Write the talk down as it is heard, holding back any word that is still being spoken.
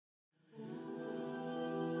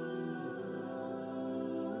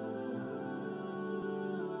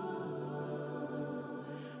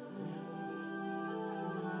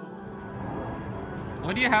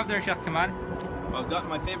What do you have there, Sheikh Kamal? I've got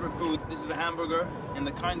my favorite food. This is a hamburger, and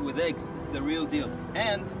the kind with eggs. This is the real deal.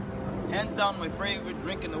 And hands down, my favorite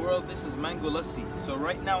drink in the world. This is mango lassi. So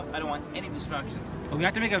right now, I don't want any distractions. Well, we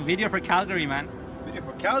have to make a video for Calgary, man. Video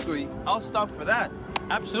for Calgary? I'll stop for that.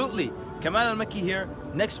 Absolutely. Kamal El Mekki here.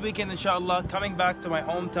 Next weekend, inshallah, coming back to my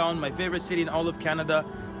hometown, my favorite city in all of Canada,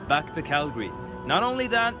 back to Calgary. Not only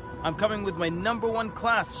that, I'm coming with my #1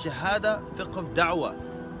 class, Shahadah, Fiqh of Dawah.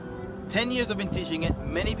 10 years I've been teaching it.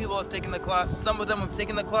 Many people have taken the class. Some of them have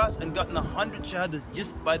taken the class and gotten 100 Shahadahs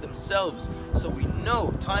just by themselves. So we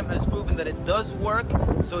know time has proven that it does work,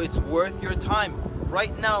 so it's worth your time.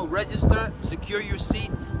 Right now, register, secure your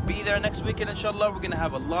seat, be there next weekend, inshallah. We're going to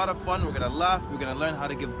have a lot of fun. We're going to laugh. We're going to learn how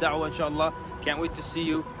to give da'wah, inshallah. Can't wait to see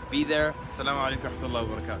you. Be there. Assalamu alaikum wa rahmatullahi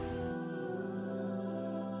wa barakatuh.